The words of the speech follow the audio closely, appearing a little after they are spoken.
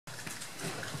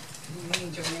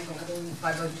meeting, JoAnn,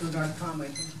 502 North Conway.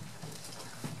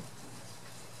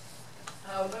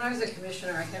 When I was a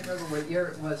commissioner, I can't remember what year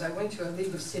it was, I went to a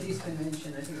League of Cities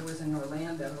convention, I think it was in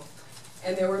Orlando,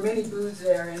 and there were many booths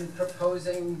there and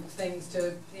proposing things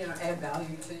to, add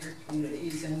value to your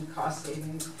communities and cost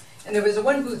savings. And there was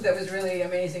one booth that was really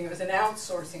amazing. It was an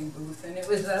outsourcing booth, and it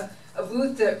was a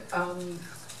booth that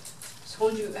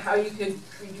told you how you could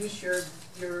reduce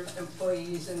your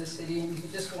employees in the city, and you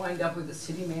could just wind up with a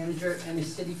city manager and a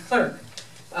city clerk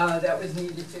that was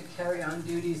needed to carry on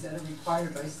duties that are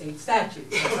required by state statute.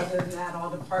 Other than that, all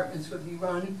departments would be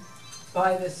run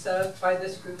by this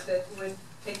group that would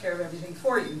take care of everything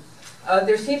for you.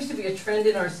 There seems to be a trend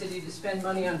in our city to spend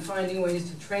money on finding ways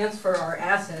to transfer our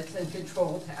assets and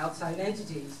control to outside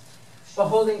entities,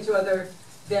 beholden to other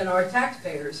than our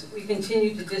taxpayers. We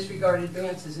continue to disregard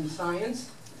advances in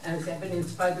science, as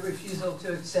evidenced by the refusal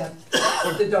to accept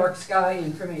the dark sky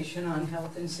information on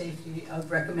health and safety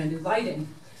of recommended lighting.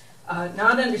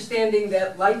 Not understanding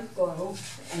that light glow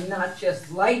and not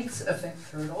just lights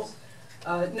affect turtles.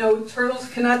 No, turtles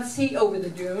cannot see over the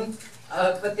dune,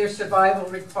 but their survival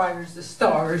requires the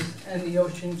stars and the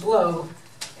ocean glow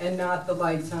and not the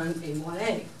lights on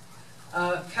A1A.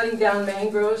 Cutting down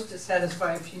mangroves to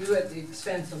satisfy a few at the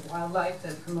expense of wildlife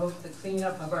that promote the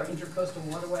cleanup of our intercoastal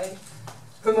waterway.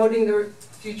 Promoting the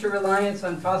future reliance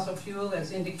on fossil fuel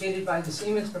as indicated by the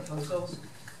Siemens proposals,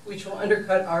 which will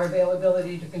undercut our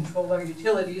availability to control our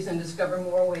utilities and discover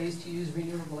more ways to use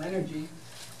renewable energy,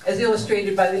 as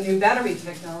illustrated by the new battery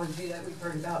technology that we've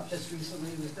heard about just recently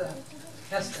with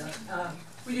Tesla.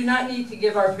 We do not need to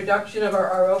give our production of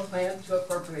our RO plant to a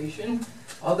corporation,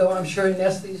 although I'm sure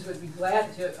Nestle's would be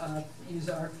glad to use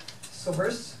our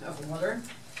source of water.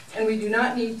 And we do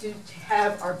not need to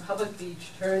have our public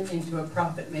beach turned into a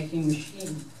profit-making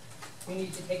machine. We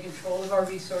need to take control of our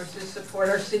resources, support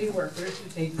our city workers who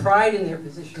take pride in their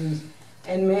positions,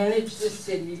 and manage this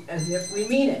city as if we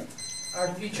mean it.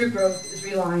 Our future growth is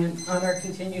reliant on our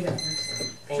continued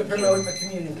efforts to promote a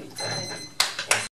community. Thank you.